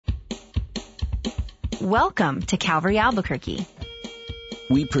Welcome to Calvary Albuquerque.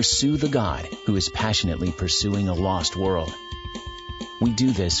 We pursue the God who is passionately pursuing a lost world. We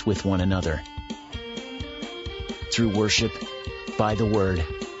do this with one another. Through worship, by the Word,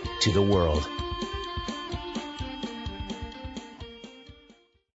 to the world.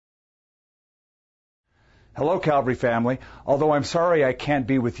 Hello, Calvary family. Although I'm sorry I can't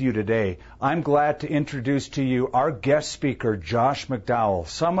be with you today, I'm glad to introduce to you our guest speaker, Josh McDowell,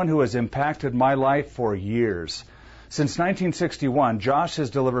 someone who has impacted my life for years. Since 1961, Josh has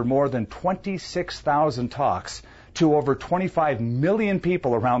delivered more than 26,000 talks to over 25 million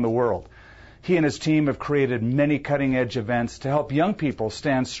people around the world. He and his team have created many cutting-edge events to help young people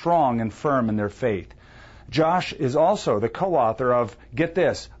stand strong and firm in their faith. Josh is also the co-author of, get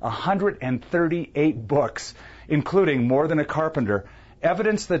this, 138 books, including More Than a Carpenter,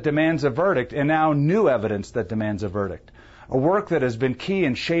 Evidence That Demands a Verdict, and now New Evidence That Demands a Verdict, a work that has been key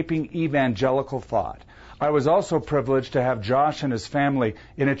in shaping evangelical thought. I was also privileged to have Josh and his family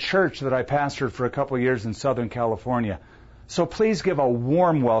in a church that I pastored for a couple of years in Southern California. So please give a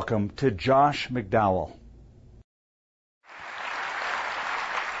warm welcome to Josh McDowell.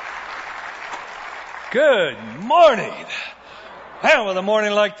 Good morning. Man, with a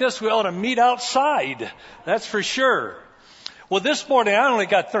morning like this, we ought to meet outside. That's for sure. Well, this morning, I only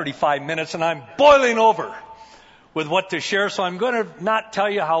got 35 minutes, and I'm boiling over with what to share. So I'm going to not tell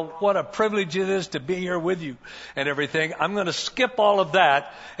you what a privilege it is to be here with you and everything. I'm going to skip all of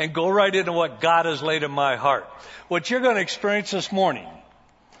that and go right into what God has laid in my heart. What you're going to experience this morning,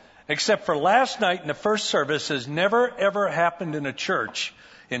 except for last night in the first service, has never, ever happened in a church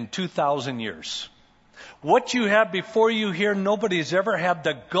in 2,000 years. What you have before you here, nobody's ever had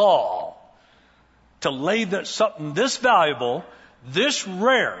the gall to lay something this valuable, this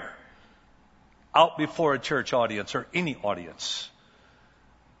rare, out before a church audience or any audience.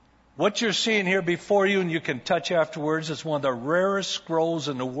 What you're seeing here before you and you can touch afterwards is one of the rarest scrolls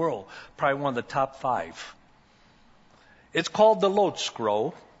in the world, probably one of the top 5. It's called the Lodz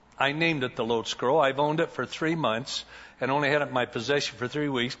Scroll. I named it the Lodz Scroll. I've owned it for 3 months. And only had it in my possession for 3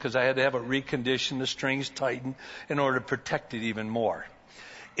 weeks because I had to have it reconditioned, the strings tightened in order to protect it even more.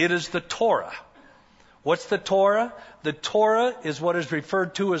 It is the Torah. What's the Torah? The Torah is what is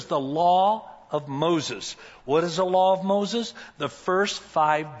referred to as the law of Moses. What is the law of Moses? The first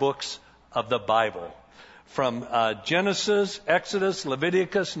 5 books of the Bible. From Genesis, Exodus,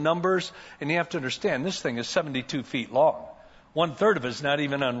 Leviticus, Numbers. And you have to understand, this thing is 72 feet long. 1/3 of it is not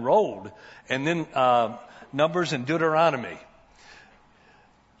even unrolled. And then Numbers and Deuteronomy.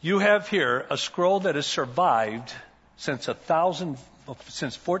 You have here a scroll that has survived since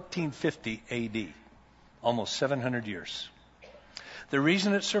 1450 AD, almost 700 years. The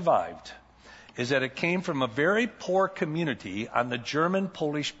reason it survived is that it came from a very poor community on the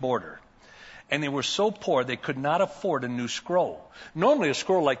German-Polish border. And they were so poor they could not afford a new scroll. Normally a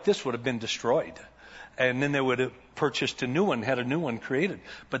scroll like this would have been destroyed. And then they would have purchased a new one, had a new one created.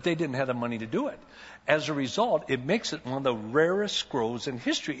 But they didn't have the money to do it. As a result, it makes it one of the rarest scrolls in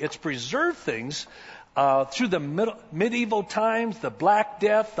history. It's preserved things through the medieval times, the Black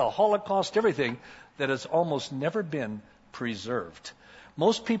Death, the Holocaust, everything that has almost never been preserved.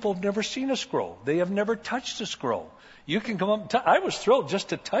 Most people have never seen a scroll. They have never touched a scroll. You can come up and touch. I was thrilled just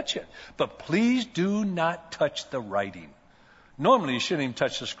to touch it. But please do not touch the writing. Normally, you shouldn't even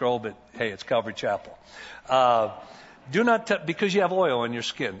touch the scroll, but hey, it's Calvary Chapel. Do not because you have oil on your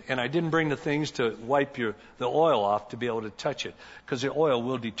skin. And I didn't bring the things to wipe the oil off to be able to touch it, because the oil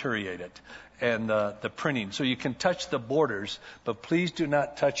will deteriorate it and the printing. So you can touch the borders, but please do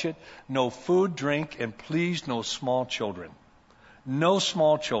not touch it. No food, drink, and please no small children. No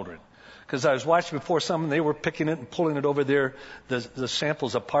small children. Because I was watching before some, they were picking it and pulling it over there, the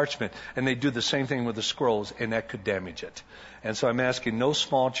samples of parchment, and they do the same thing with the scrolls, and that could damage it. And so I'm asking no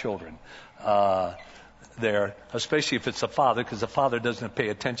small children there, especially if it's a father, because the father doesn't pay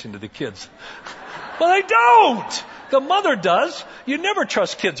attention to the kids. Well, they don't. The mother does. You never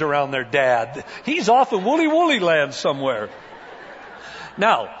trust kids around their dad. He's off in woolly land somewhere.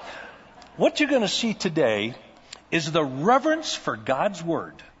 Now, what you're going to see today is the reverence for God's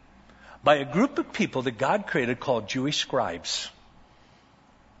Word by a group of people that God created called Jewish scribes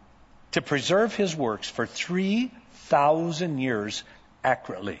to preserve His works for 3,000 years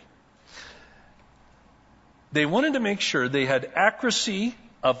accurately. They wanted to make sure they had accuracy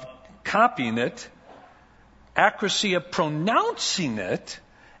of copying it, accuracy of pronouncing it,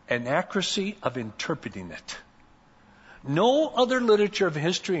 and accuracy of interpreting it. No other literature of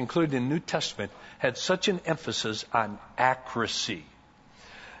history, including the New Testament, had such an emphasis on accuracy.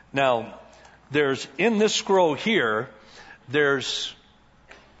 Now, in this scroll here, there's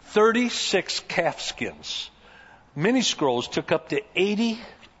 36 calf skins. Many scrolls took up to 80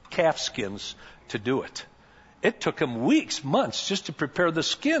 calf skins to do it. It took them weeks, months, just to prepare the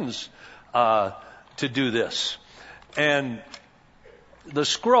skins to do this. And the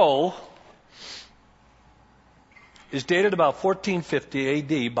scroll is dated about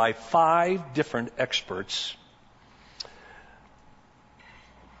 1450 AD by 5 different experts.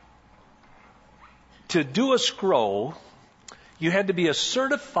 To do a scroll, you had to be a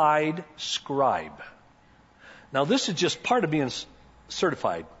certified scribe. Now, this is just part of being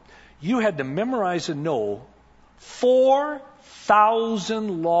certified. You had to memorize and know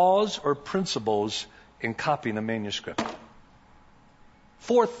 4,000 laws or principles in copying a manuscript.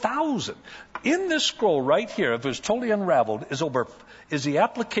 4,000. In this scroll right here, if it was totally unraveled, is the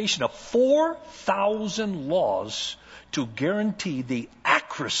application of 4,000 laws to guarantee the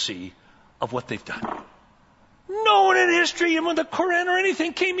accuracy of what they've done. No one in history, even the Quran or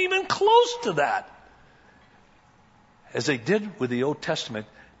anything, came even close to that. As they did with the Old Testament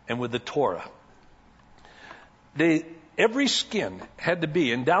and with the Torah. Every skin had to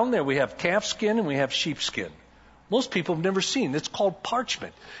be, and down there we have calf skin and we have sheep skin. Most people have never seen. It's called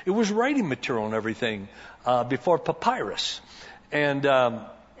parchment. It was writing material and everything before papyrus. And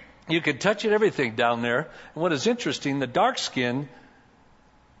you could touch it, everything down there. And what is interesting, the dark skin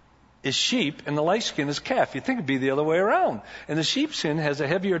is sheep and the light skin is calf. You'd think it'd be the other way around. And the sheep skin has a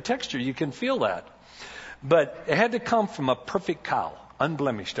heavier texture. You can feel that. But it had to come from a perfect cow,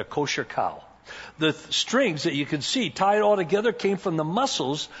 unblemished, a kosher cow. The strings that you can see tied all together came from the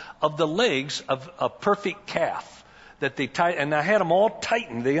muscles of the legs of a perfect calf that they tied. And I had them all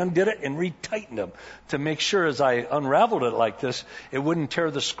tightened. They undid it and retightened them to make sure as I unraveled it like this, it wouldn't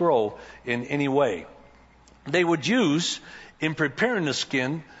tear the scroll in any way. They would use, in preparing the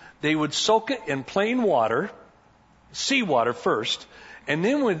skin, they would soak it in plain water, seawater first, and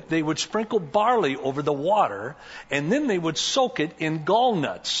then they would sprinkle barley over the water, and then they would soak it in gall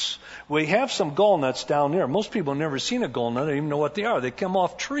nuts. We have some gall nuts down there. Most people have never seen a gall nut. They don't even know what they are. They come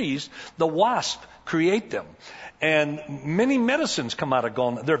off trees. The wasp create them. And many medicines come out of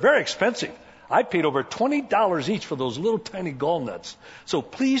gall nuts. They're very expensive. I paid over $20 each for those little tiny gall nuts. So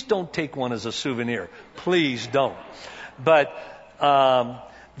please don't take one as a souvenir. Please don't. But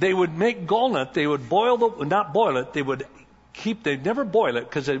they would make gall nut. They would not boil it. They'd never boil it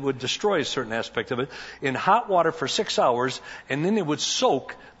because it would destroy a certain aspect of it, in hot water for 6 hours, and then they would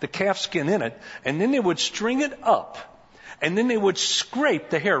soak the calf skin in it, and then they would string it up, and then they would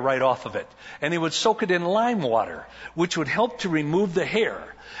scrape the hair right off of it, and they would soak it in lime water, which would help to remove the hair.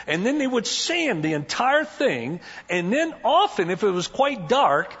 And then they would sand the entire thing, and then often, if it was quite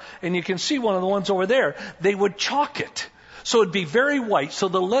dark, and you can see one of the ones over there, they would chalk it. So it'd be very white, so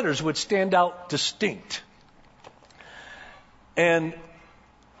the letters would stand out distinct. And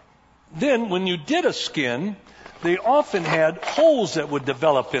then when you did a skin, they often had holes that would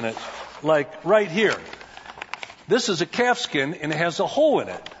develop in it, like right here. This is a calf skin, and it has a hole in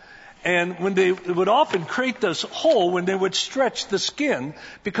it. And when they would often create this hole when they would stretch the skin,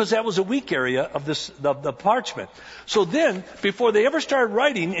 because that was a weak area of the parchment. So then, before they ever started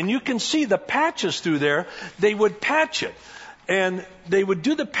writing, and you can see the patches through there, they would patch it. And they would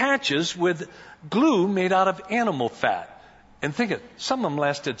do the patches with glue made out of animal fat. And think it, some of them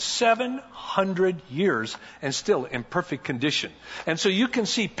lasted 700 years and still in perfect condition. And so you can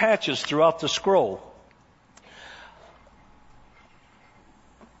see patches throughout the scroll.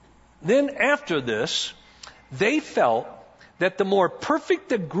 Then after this, they felt that the more perfect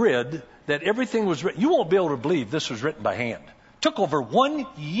the grid that everything was written, you won't be able to believe this was written by hand. It took over 1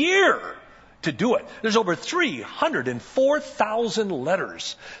 year to do it. There's over 304,000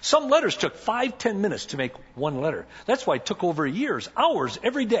 letters. Some letters took 5-10 minutes to make one letter. That's why it took over years, hours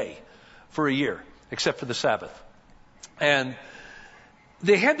every day for a year, except for the Sabbath. And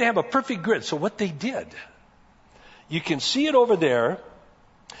they had to have a perfect grid. So what they did, you can see it over there.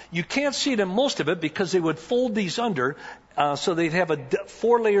 You can't see it in most of it because they would fold these under, so they'd have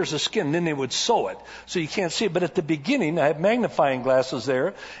 4 layers of skin, then they would sew it. So you can't see it. But at the beginning, I have magnifying glasses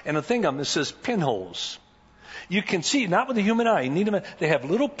there, and the thing on this says pinholes. You can see, not with the human eye, you need them. They have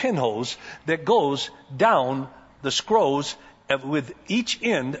little pinholes that goes down the scrolls with each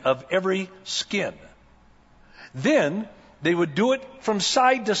end of every skin. Then they would do it from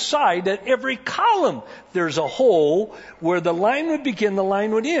side to side. At every column, there's a hole where the line would begin, the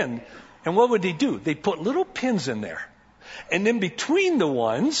line would end. And what would they do? They'd put little pins in there. And then between the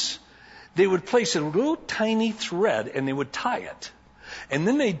ones, they would place a little tiny thread and they would tie it. And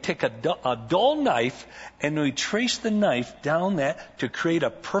then they'd take a dull knife and they'd trace the knife down that to create a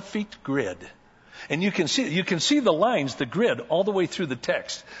perfect grid. And you can see the lines, the grid, all the way through the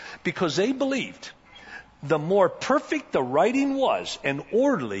text, because they believed the more perfect the writing was and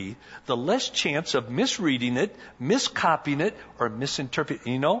orderly, the less chance of misreading it, miscopying it, or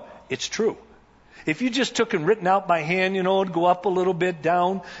misinterpreting. You know, it's true. If you just took and written out by hand, you know, it'd go up a little bit,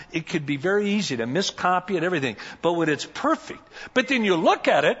 down, it could be very easy to miscopy it, everything. But when it's perfect. But then you look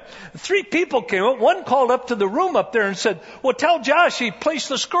at it, 3 people came up, one called up to the room up there and said, well, tell Josh he placed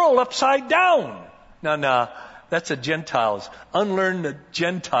the scroll upside down. No, that's a Gentile's, unlearned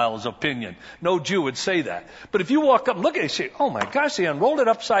Gentile's opinion. No Jew would say that. But if you walk up and look at it, you say, oh my gosh, they unrolled it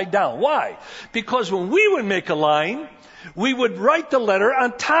upside down. Why? Because when we would make a line, we would write the letter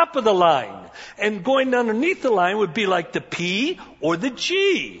on top of the line. And going underneath the line would be like the P or the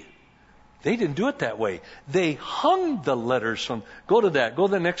G. They didn't do it that way. They hung the letters from, go to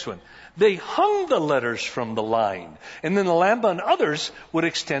the next one. They hung the letters from the line. And then the lambda and others would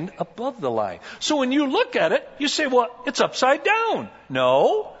extend above the line. So when you look at it, you say, well, it's upside down.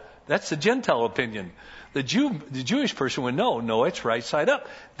 No, that's the Gentile opinion. The Jewish person would know, no, it's right side up.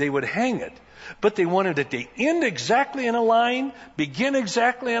 They would hang it. But they wanted it to end exactly in a line, begin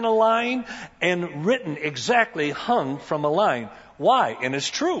exactly in a line, and written exactly hung from a line. Why? And it's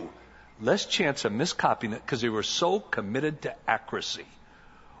true. Less chance of miscopying it because they were so committed to accuracy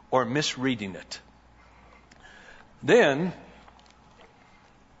or misreading it. Then,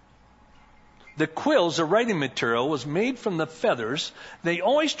 the quills, the writing material, was made from the feathers. They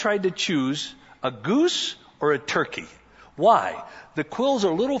always tried to choose a goose or a turkey. Why? The quills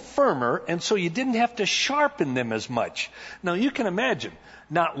are a little firmer, and so you didn't have to sharpen them as much. Now, you can imagine,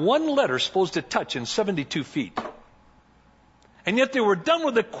 not one letter is supposed to touch in 72 feet. And yet they were done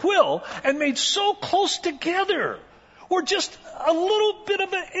with a quill and made so close together, or just a little bit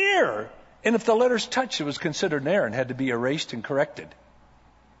of an error. And if the letters touched, it was considered an error and had to be erased and corrected.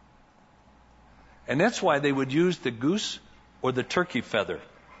 And that's why they would use the goose or the turkey feather.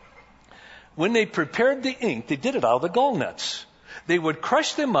 When they prepared the ink, they did it out of the gallnuts. They would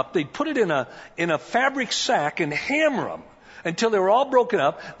crush them up. They'd put it in a fabric sack and hammer them until they were all broken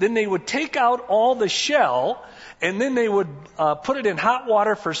up. Then they would take out all the shell, and then they would put it in hot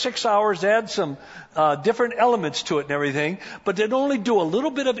water for 6 hours, add some different elements to it and everything. But they'd only do a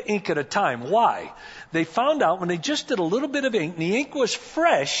little bit of ink at a time. Why? They found out when they just did a little bit of ink, and the ink was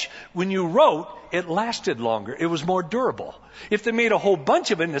fresh, when you wrote, it lasted longer. It was more durable. If they made a whole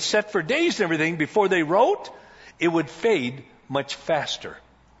bunch of it and it set for days and everything before they wrote, it would fade much faster.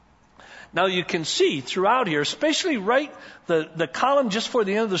 Now you can see throughout here, especially right the column just for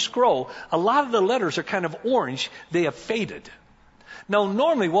the end of the scroll, a lot of the letters are kind of orange. They have faded. Now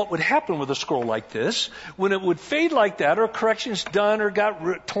normally what would happen with a scroll like this, when it would fade like that, or corrections done or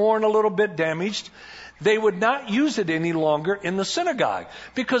got torn a little bit, damaged, they would not use it any longer in the synagogue,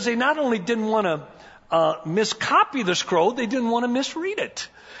 because they not only didn't want to miscopy the scroll, they didn't want to misread it.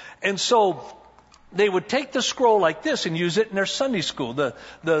 And so they would take the scroll like this and use it in their Sunday school,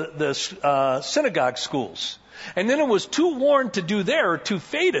 the synagogue schools. And then it was too worn to do there, or too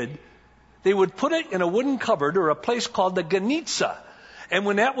faded, they would put it in a wooden cupboard or a place called the ganitza. And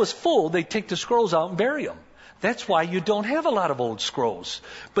when that was full, they'd take the scrolls out and bury them. That's why you don't have a lot of old scrolls.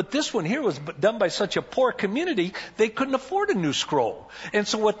 But this one here was done by such a poor community, they couldn't afford a new scroll. And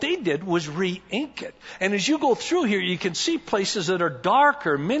so what they did was re-ink it. And as you go through here, you can see places that are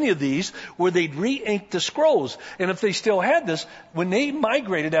darker, many of these, where they'd re-ink the scrolls. And if they still had this, when they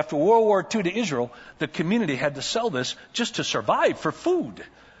migrated after World War II to Israel, the community had to sell this just to survive, for food.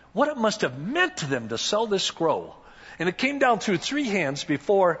 What it must have meant to them to sell this scroll. And it came down through 3 hands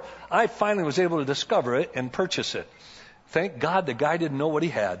before I finally was able to discover it and purchase it. Thank God the guy didn't know what he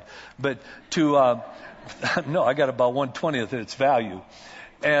had. But no, I got about 1/20th of its value.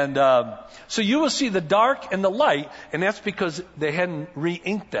 And so you will see the dark and the light, and that's because they hadn't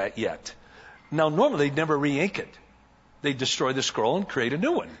re-inked that yet. Now, normally they'd never re-ink it. They'd destroy the scroll and create a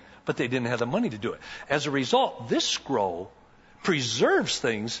new one. But they didn't have the money to do it. As a result, this scroll preserves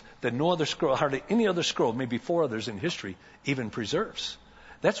things that no other scroll, hardly any other scroll, maybe 4 others in history, even preserves.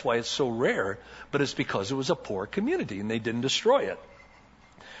 That's why it's so rare, but it's because it was a poor community and they didn't destroy it.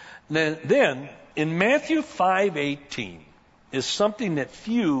 Then in Matthew 5:18 is something that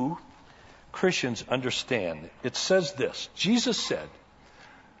few Christians understand. It says this. Jesus said,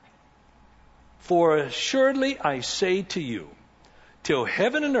 "For assuredly I say to you, till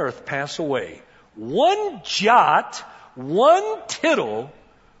heaven and earth pass away, one jot, one tittle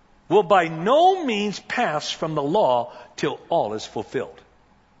will by no means pass from the law till all is fulfilled."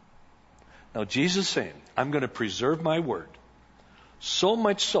 Now Jesus is saying, I'm going to preserve my word. So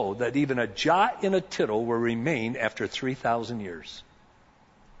much so that even a jot and a tittle will remain after 3,000 years.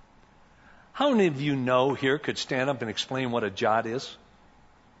 How many of you know here could stand up and explain what a jot is?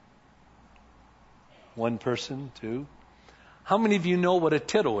 One person, two. How many of you know what a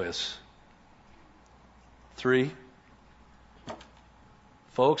tittle is? Three.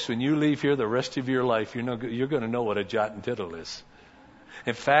 Folks, when you leave here the rest of your life, you're going to know what a jot and tittle is.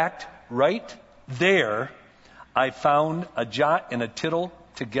 In fact, right there, I found a jot and a tittle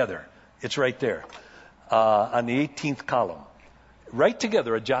together. It's right there on the 18th column. Right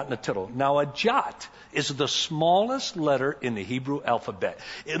together, a jot and a tittle. Now, a jot is the smallest letter in the Hebrew alphabet.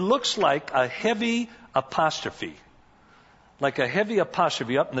 It looks like a heavy apostrophe. Like a heavy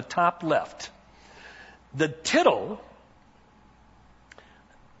apostrophe up in the top left. The tittle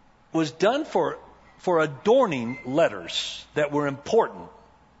was done for adorning letters that were important.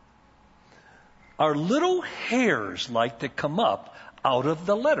 Our little hairs like to come up out of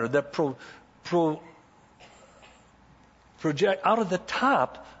the letter that project out of the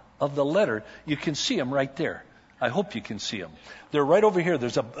top of the letter. You can see them right there. I hope you can see them. They're right over here.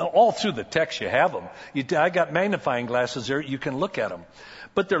 There's all through the text you have them. I got magnifying glasses there. You can look at them.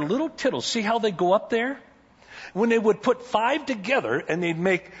 But they're little tittles. See how they go up there? When they would put 5 together and they'd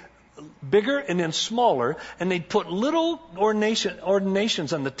make bigger and then smaller, and they'd put little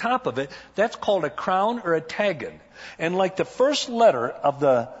ordinations on the top of it, that's called a crown or a taggin. And like the first letter of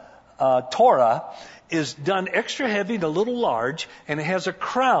the Torah is done extra heavy and a little large, and it has a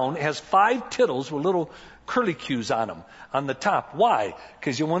crown. It has 5 tittles with little curlicues on them on the top. Why?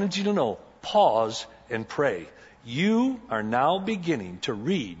 Because he wanted you to know, pause and pray. You are now beginning to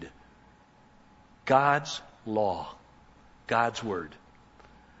read God's law, God's word.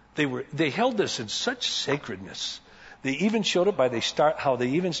 They held this in such sacredness. They even showed it by how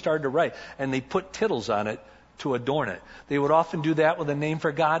they even started to write, and they put tittles on it to adorn it. They would often do that with a name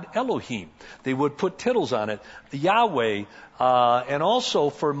for God, Elohim. They would put tittles on it, Yahweh, and also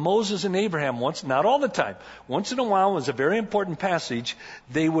for Moses and Abraham once, not all the time. Once in a while, it was a very important passage,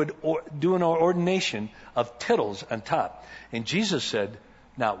 they would do an ordination of tittles on top. And Jesus said,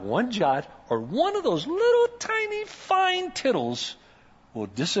 not one jot or one of those little tiny fine tittles will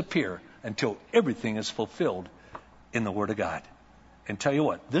disappear until everything is fulfilled in the Word of God. And tell you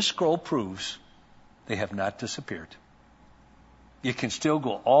what, this scroll proves they have not disappeared. You can still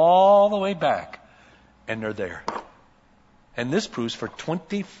go all the way back, and they're there. And this proves for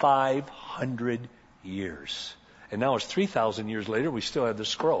 2,500 years. And now it's 3,000 years later, we still have the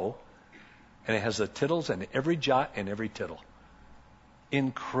scroll, and it has the tittles and every jot and every tittle.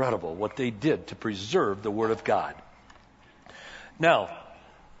 Incredible what they did to preserve the Word of God. Now,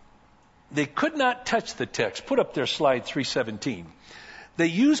 they could not touch the text. Put up their slide 317. They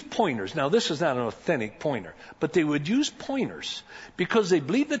used pointers. Now, this is not an authentic pointer, but they would use pointers because they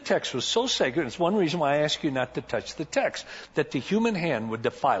believed the text was so sacred. It's one reason why I ask you not to touch the text, that the human hand would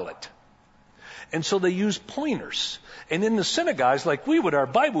defile it. And so they used pointers. And in the synagogues, like we would, our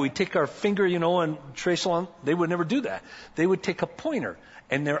Bible, we'd take our finger, and trace along. They would never do that. They would take a pointer,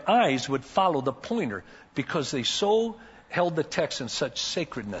 and their eyes would follow the pointer because they so held the text in such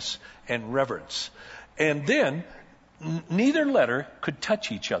sacredness and reverence. And then, neither letter could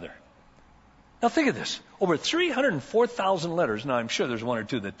touch each other. Now think of this. Over 304,000 letters. Now I'm sure there's one or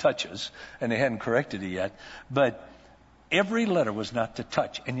two that touches, and they hadn't corrected it yet. But every letter was not to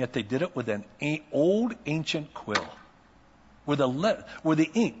touch, and yet they did it with an old ancient quill, where the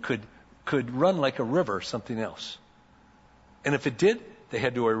ink could run like a river or something else. And if it did, they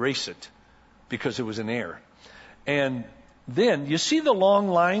had to erase it because it was an error. And then, you see the long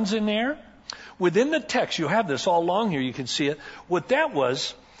lines in there? Within the text, you have this all along here, you can see it. What that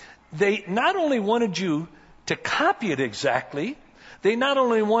was, they not only wanted you to copy it exactly, they not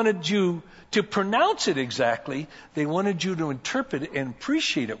only wanted you to pronounce it exactly, they wanted you to interpret it and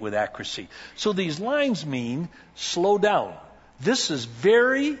appreciate it with accuracy. So these lines mean, slow down. This is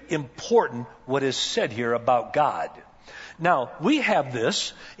very important what is said here about God. Now, we have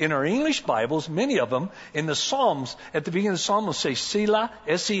this in our English Bibles, many of them, in the Psalms. At the beginning of the Psalm, will say Selah,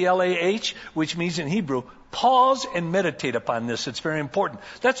 S-E-L-A-H, which means in Hebrew, pause and meditate upon this. It's very important.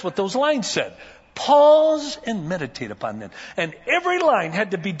 That's what those lines said. Pause and meditate upon them. And every line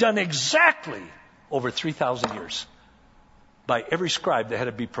had to be done exactly over 3,000 years by every scribe that had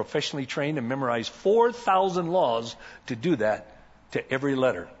to be professionally trained and memorize 4,000 laws to do that to every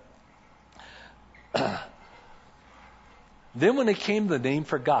letter. Then when it came to the name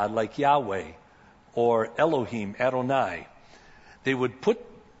for God, like Yahweh or Elohim, Adonai, they would put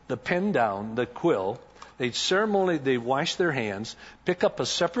the pen down, the quill, they'd wash their hands, pick up a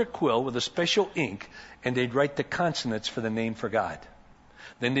separate quill with a special ink, and they'd write the consonants for the name for God.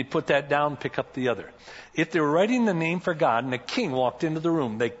 Then they put that down, pick up the other. If they were writing the name for God and a king walked into the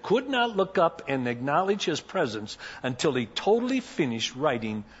room, they could not look up and acknowledge his presence until he totally finished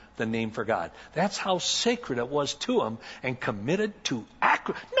writing the name for God. That's how sacred it was to him and committed to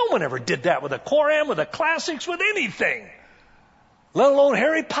accurate. No one ever did that with a Quran, with the classics, with anything, let alone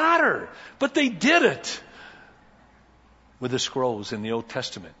Harry Potter. But they did it with the scrolls in the Old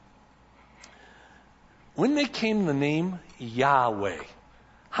Testament. When they came to the name Yahweh,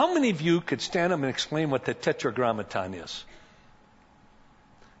 how many of you could stand up and explain what the tetragrammaton is?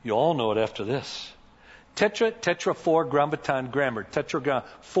 You all know it after this. Tetra, four, grammaton, grammar. Tetragram,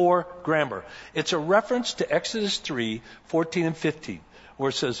 four, grammar. It's a reference to Exodus 3, 14 and 15, where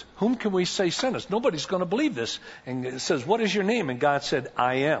it says, whom can we say sent us? Nobody's going to believe this. And it says, what is your name? And God said,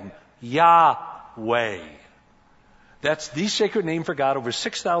 I am Yahweh. That's the sacred name for God over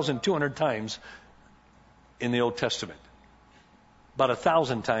 6,200 times in the Old Testament. About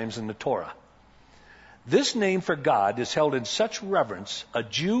 1,000 times in the Torah. This name for God is held in such reverence, a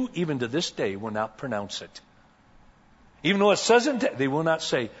Jew, even to this day, will not pronounce it. Even though it says it, they will not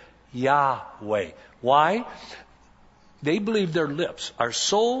say Yahweh. Why? They believe their lips are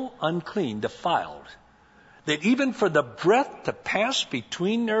so unclean, defiled, that even for the breath to pass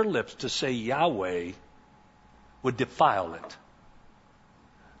between their lips to say Yahweh would defile it.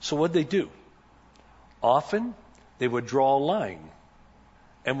 So what'd they do? Often, they would draw a line.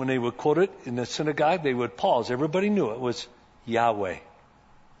 And when they would quote it in the synagogue, they would pause. Everybody knew it was Yahweh.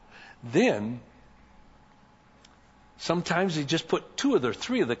 Then, sometimes they just put two of the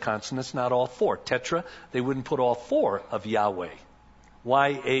three of the consonants, not all four. Tetra, they wouldn't put all four of Yahweh.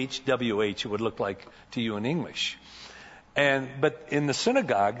 YHWH, it would look like to you in English. But in the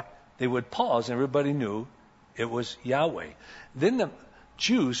synagogue, they would pause, and everybody knew it was Yahweh. Then the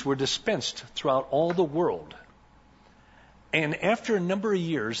Jews were dispensed throughout all the world. And after a number of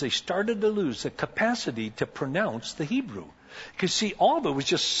years, they started to lose the capacity to pronounce the Hebrew. Because see, all of it was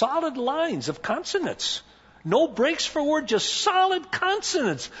just solid lines of consonants. No breaks for word, just solid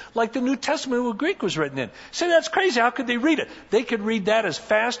consonants, like the New Testament where Greek was written in. Say, that's crazy. How could they read it? They could read that as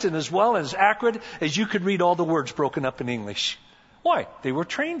fast and as well and as accurate as you could read all the words broken up in English. Why? They were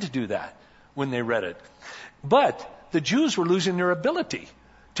trained to do that when they read it. But the Jews were losing their ability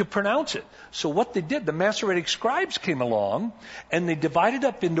to pronounce it. So what they did, the Masoretic scribes came along and they divided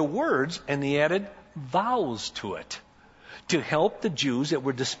up into words and they added vowels to it to help the Jews that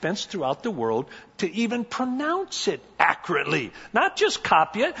were dispensed throughout the world to even pronounce it accurately. Not just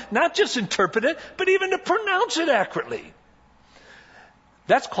copy it, not just interpret it, but even to pronounce it accurately.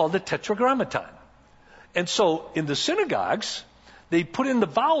 That's called the tetragrammaton. And so in the synagogues, they put in the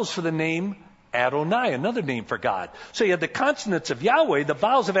vowels for the name Adonai, another name for God. So you had the consonants of Yahweh, the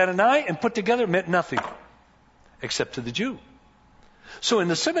vowels of Adonai, and put together meant nothing except to the Jew. So in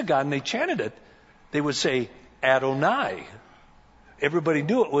the synagogue, and they chanted it, they would say Adonai. Everybody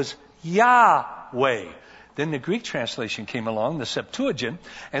knew it was Yahweh. Then the Greek translation came along, the Septuagint,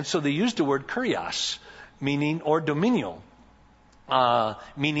 and so they used the word kurios, meaning, or dominio,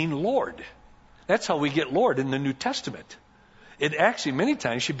 meaning Lord. That's how we get Lord in the New Testament. It actually many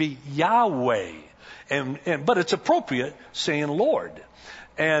times should be Yahweh, but it's appropriate saying Lord.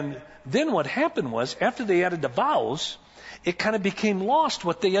 And then what happened was, after they added the vowels, it kind of became lost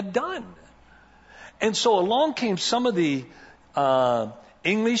what they had done. And so along came some of the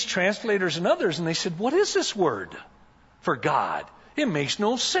English translators and others, and they said, what is this word for God? It makes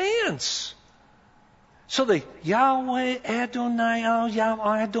no sense. So they, Yahweh, Adonai,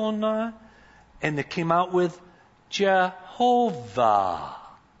 Yahweh, Adonai, and they came out with Jehovah.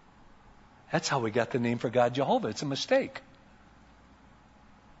 That's how we got the name for God, Jehovah. It's a mistake.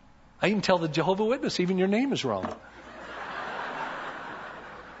 I even tell the Jehovah Witness, even your name is wrong.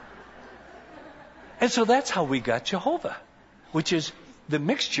 And so that's how we got Jehovah, which is the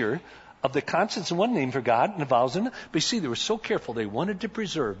mixture of the consonants in one name for God and the vowels in it. But you see, they were so careful, they wanted to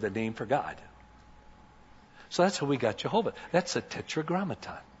preserve the name for God. So that's how we got Jehovah. That's a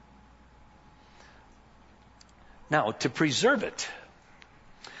tetragrammaton. Now, to preserve it,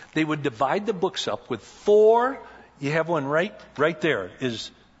 they would divide the books up with four. You have one right there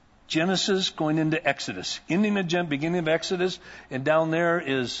is Genesis going into Exodus. Ending of beginning of Exodus, and down there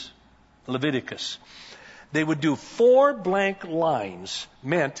is Leviticus. They would do 4 blank lines,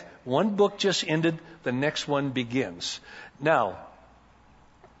 meant one book just ended, the next one begins. Now,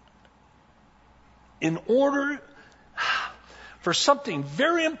 in order for something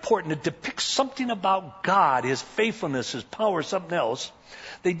very important to depict something about God, His faithfulness, His power, something else,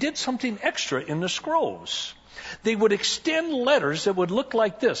 they did something extra in the scrolls. They would extend letters that would look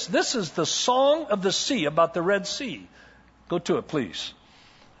like this. This is the Song of the Sea about the Red Sea. Go to it, please.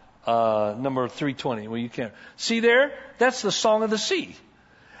 number 320. Well, you can't. See there? That's the Song of the Sea.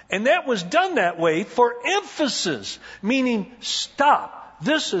 And that was done that way for emphasis, meaning stop.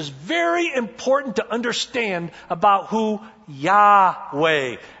 This is very important to understand about who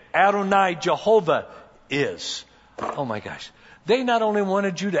Yahweh, Adonai, Jehovah is. Oh my gosh. They not only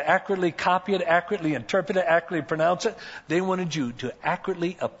wanted you to accurately copy it, accurately interpret it, accurately pronounce it, they wanted you to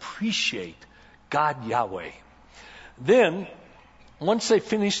accurately appreciate God Yahweh. Then, once they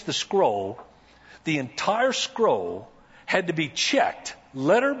finished the scroll, the entire scroll had to be checked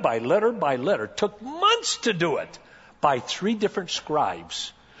letter by letter by letter. It took months to do it by 3 different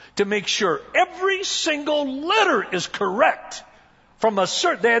scribes to make sure every single letter is correct.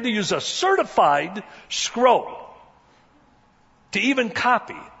 They had to use a certified scroll to even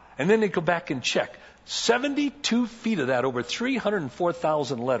copy. And then they go back and check. 72 feet of that, over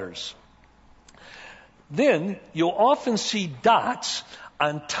 304,000 letters. Then you'll often see dots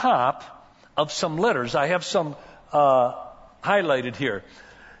on top of some letters. I have some highlighted here.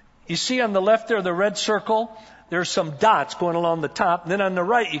 You see on the left there, the red circle, there's some dots going along the top. And then on the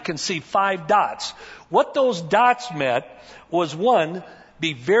right, you can see 5 dots. What those dots meant was, one,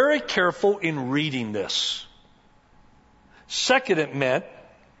 be very careful in reading this. Second, it meant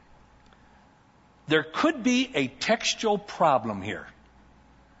there could be a textual problem here.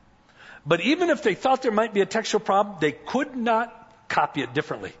 But even if they thought there might be a textual problem, they could not copy it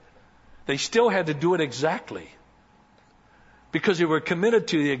differently. They still had to do it exactly, because they were committed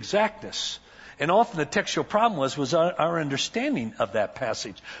to the exactness. And often the textual problem was our understanding of that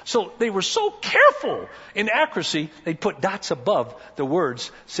passage. So they were so careful in accuracy, they put dots above the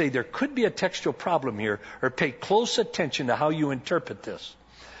words, say there could be a textual problem here, or pay close attention to how you interpret this.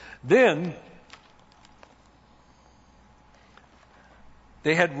 Then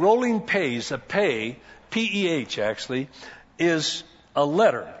they had rolling pays. A pay, P-E-H actually, is a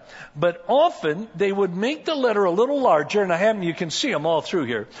letter. But often they would make the letter a little larger, and I have them, you can see them all through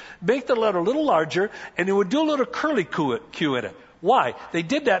here. Make the letter a little larger, and they would do a little curly Q in it. Why? They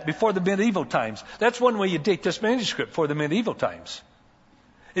did that before the medieval times. That's one way you date this manuscript for the medieval times.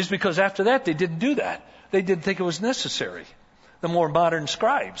 Is because after that they didn't do that. They didn't think it was necessary. The more modern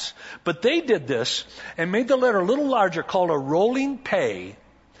scribes. But they did this and made the letter a little larger, called a rolling pay,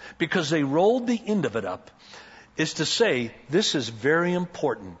 because they rolled the end of it up. Is to say, this is very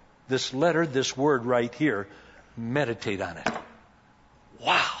important. This letter, this word right here, meditate on it.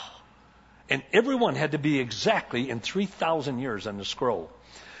 Wow. And everyone had to be exactly in 3,000 years on the scroll.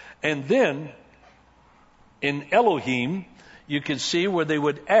 And then, in Elohim, you can see where they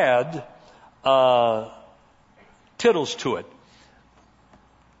would add tittles to it.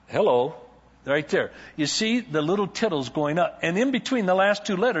 Hello. Right there. You see the little tittles going up. And in between the last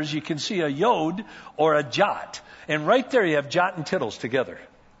 2 letters, you can see a yod or a jot. And right there you have jot and tittles together.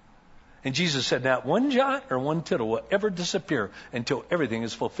 And Jesus said, not one jot or one tittle will ever disappear until everything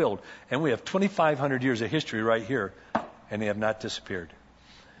is fulfilled. And we have 2,500 years of history right here, and they have not disappeared.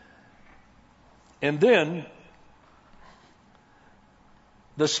 And then,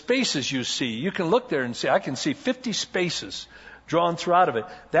 the spaces you see, you can look there and see, I can see 50 spaces drawn throughout of it.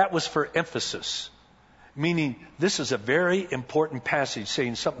 That was for emphasis. Meaning, this is a very important passage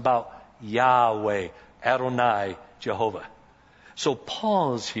saying something about Yahweh, Adonai, Jehovah. So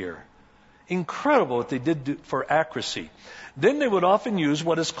pause here. Incredible what they did for accuracy. Then they would often use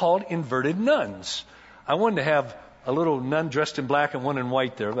what is called inverted nuns. I wanted to have a little nun dressed in black and one in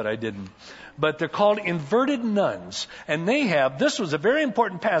white there, but I didn't. But they're called inverted nuns. And this was a very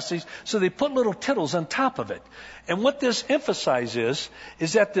important passage, so they put little tittles on top of it. And what this emphasizes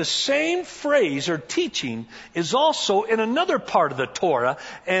is that the same phrase or teaching is also in another part of the Torah,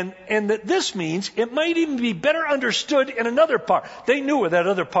 and that this means it might even be better understood in another part. They knew where that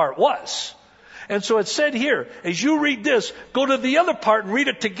other part was. And so it said here, as you read this, go to the other part and read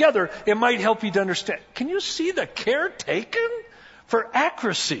it together. It might help you to understand. Can you see the care taken for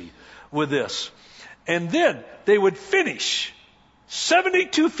accuracy with this? And then they would finish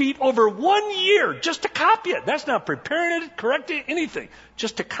 72 feet over 1 year just to copy it. That's not preparing it, correcting it, anything.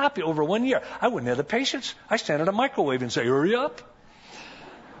 Just to copy it over 1 year. I wouldn't have the patience. I stand at a microwave and say, hurry up.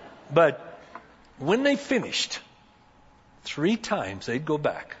 But when they finished, 3 times they'd go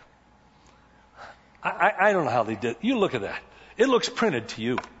back. I don't know how they did. You look at that. It looks printed to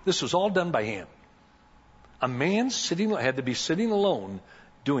you. This was all done by hand. A man had to be sitting alone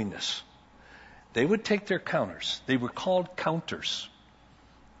doing this. They would take their counters. They were called counters.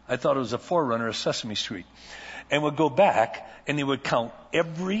 I thought it was a forerunner of Sesame Street. And would go back and they would count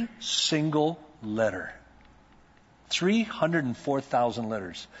every single letter. 304,000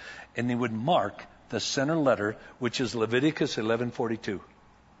 letters. And they would mark the center letter, which is Leviticus 11:42.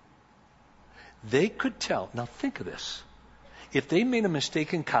 They could tell. Now think of this. If they made a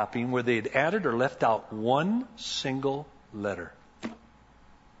mistake in copying where they had added or left out one single letter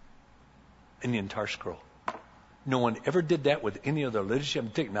in the entire scroll. No one ever did that with any other literature.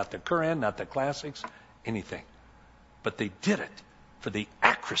 Not the Quran, not the classics, anything. But they did it for the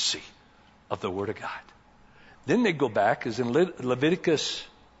accuracy of the Word of God. Then they go back, as in Leviticus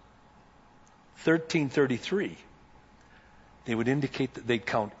 13:33. They would indicate that they'd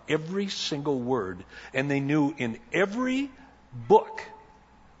count every single word, and they knew in every book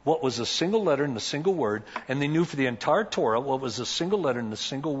what was a single letter and a single word, and they knew for the entire Torah what was a single letter and a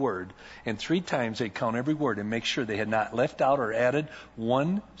single word, and 3 times they'd count every word and make sure they had not left out or added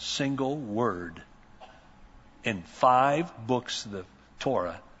one single word in 5 books of the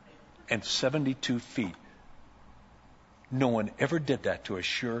Torah and 72 feet. No one ever did that to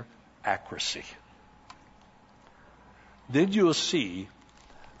assure accuracy. Then you'll see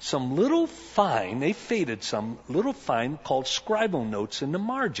some little fine, they faded some little fine called scribal notes in the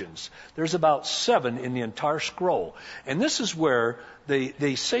margins. There's about 7 in the entire scroll. And this is where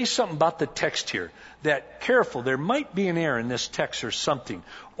they say something about the text here. That careful, there might be an error in this text or something.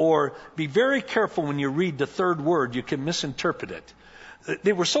 Or be very careful when you read the 3rd word, you can misinterpret it.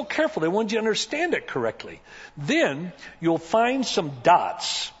 They were so careful, they wanted you to understand it correctly. Then you'll find some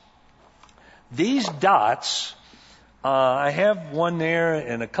dots. These dots, I have one there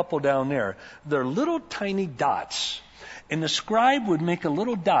and a couple down there. They're little tiny dots. And the scribe would make a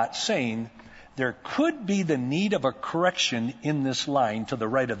little dot saying, there could be the need of a correction in this line to the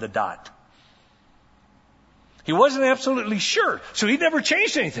right of the dot. He wasn't absolutely sure, so he never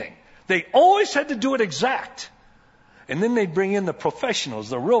changed anything. They always had to do it exact. And then they'd bring in the professionals,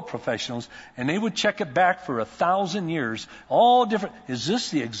 the real professionals, and they would check it back for 1,000 years, all different. Is this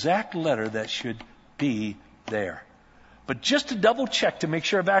the exact letter that should be there? But just to double check to make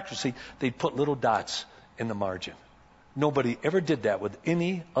sure of accuracy, they'd put little dots in the margin. Nobody ever did that with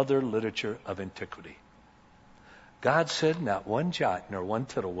any other literature of antiquity. God said not one jot nor one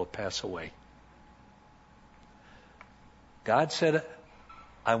tittle will pass away. God said,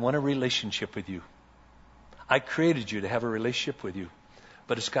 I want a relationship with you. I created you to have a relationship with you.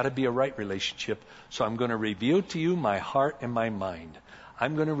 But it's got to be a right relationship. So I'm going to reveal to you my heart and my mind.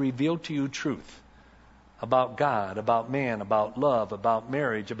 I'm going to reveal to you truth about God, about man, about love, about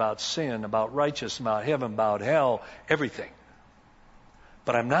marriage, about sin, about righteousness, about heaven, about hell, everything.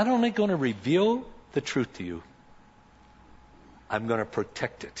 But I'm not only going to reveal the truth to you, I'm going to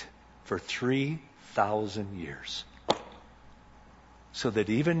protect it for 3,000 years. So that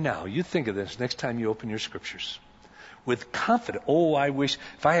even now, you think of this next time you open your scriptures. With confidence. Oh, I wish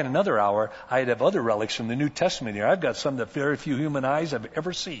if I had another hour, I'd have other relics from the New Testament here. I've got some that very few human eyes have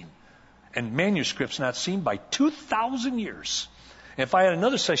ever seen. And manuscripts not seen by 2,000 years. And if I had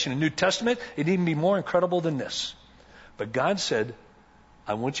another session in the New Testament, it'd even be more incredible than this. But God said,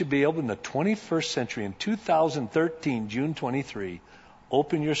 I want you to be able in the 21st century, in 2013, June 23,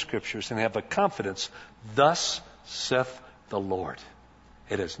 open your scriptures and have a confidence, thus saith the Lord.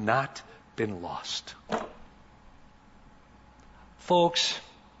 It has not been lost. Folks,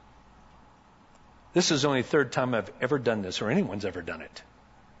 this is only the 3rd time I've ever done this, or anyone's ever done it.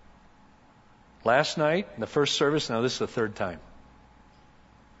 Last night, in the first service, now this is the 3rd time.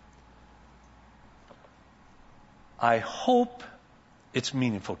 I hope it's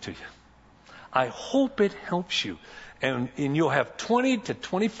meaningful to you. I hope it helps you. And you'll have 20 to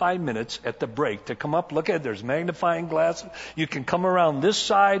 25 minutes at the break to come up, look at it. There's magnifying glasses. You can come around this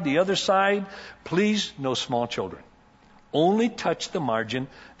side, the other side. Please, no small children. Only touch the margin.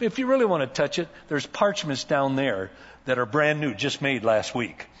 If you really want to touch it, there's parchments down there that are brand new, just made last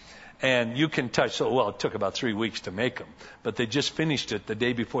week. And you can touch, well, it took about 3 weeks to make them. But they just finished it the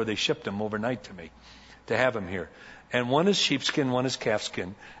day before they shipped them overnight to me to have them here. And one is sheepskin, one is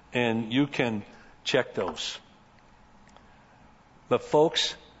calfskin. And you can check those. But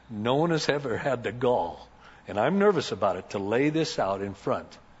folks, no one has ever had the gall, and I'm nervous about it, to lay this out in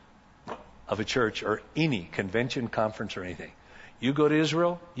front of a church or any convention, conference, or anything. You go to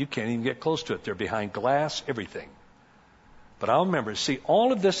Israel, you can't even get close to it. They're behind glass, everything. But I'll remember, see,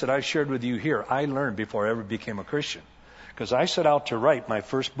 all of this that I've shared with you here, I learned before I ever became a Christian. Because I set out to write my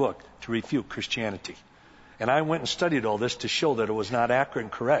first book to refute Christianity. And I went and studied all this to show that it was not accurate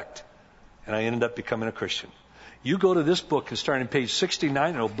and correct. And I ended up becoming a Christian. You go to this book and starting on page 69,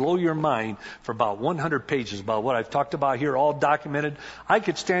 and it'll blow your mind for about 100 pages about what I've talked about here, all documented. I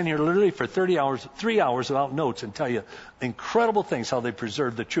could stand here literally for 3 hours without notes and tell you incredible things, how they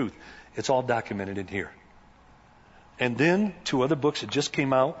preserve the truth. It's all documented in here. And then 2 other books that just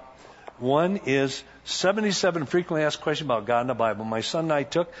came out. One is 77 frequently asked questions about God in the Bible. My son and I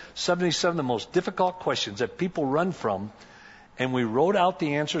took 77 of the most difficult questions that people run from, and we wrote out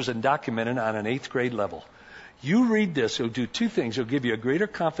the answers and documented on an 8th grade level. You read this, it'll do two things. It'll give you a greater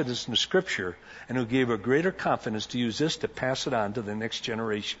confidence in the Scripture, and it'll give you a greater confidence to use this to pass it on to the next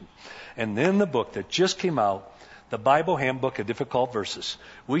generation. And then the book that just came out, the Bible Handbook of Difficult Verses.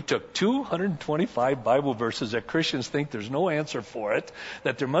 We took 225 Bible verses that Christians think there's no answer for it,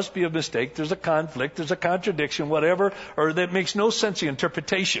 that there must be a mistake, there's a conflict, there's a contradiction, whatever, or that makes no sense in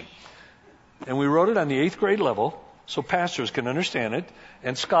interpretation. And we wrote it on the 8th grade level, so pastors can understand it,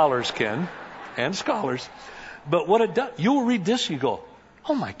 and scholars can, But what it does, you'll read this, you go,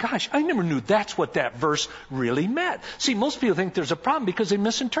 oh my gosh, I never knew that's what that verse really meant. See, most people think there's a problem because they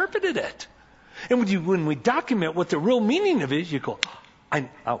misinterpreted it. And when we document what the real meaning of it is, you go,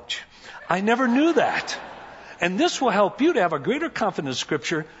 ouch, I never knew that. And this will help you to have a greater confidence in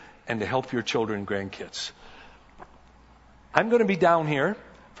Scripture and to help your children and grandkids. I'm going to be down here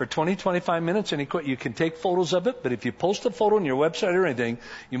for 20, 25 minutes. You can take photos of it, but if you post a photo on your website or anything,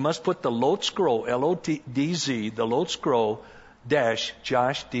 you must put the Lodz Scroll, L-O-D-Z, the Lodz Scroll - Josh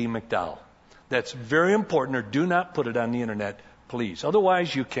D. McDowell. That's very important, or do not put it on the internet, please.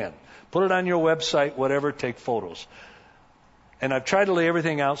 Otherwise, you can. Put it on your website, whatever, take photos. And I've tried to lay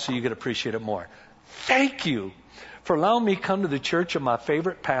everything out so you can appreciate it more. Thank you for allowing me to come to the church of my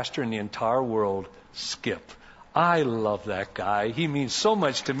favorite pastor in the entire world, Skip. I love that guy. He means so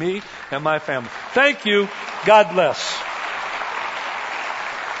much to me and my family. Thank you. God bless.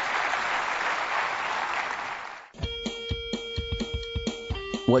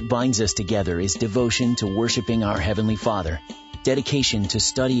 What binds us together is devotion to worshiping our Heavenly Father, dedication to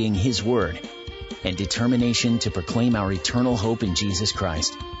studying His Word, and determination to proclaim our eternal hope in Jesus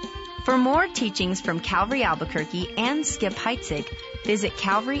Christ. For more teachings from Calvary Albuquerque and Skip Heitzig, visit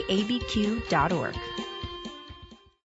calvaryabq.org.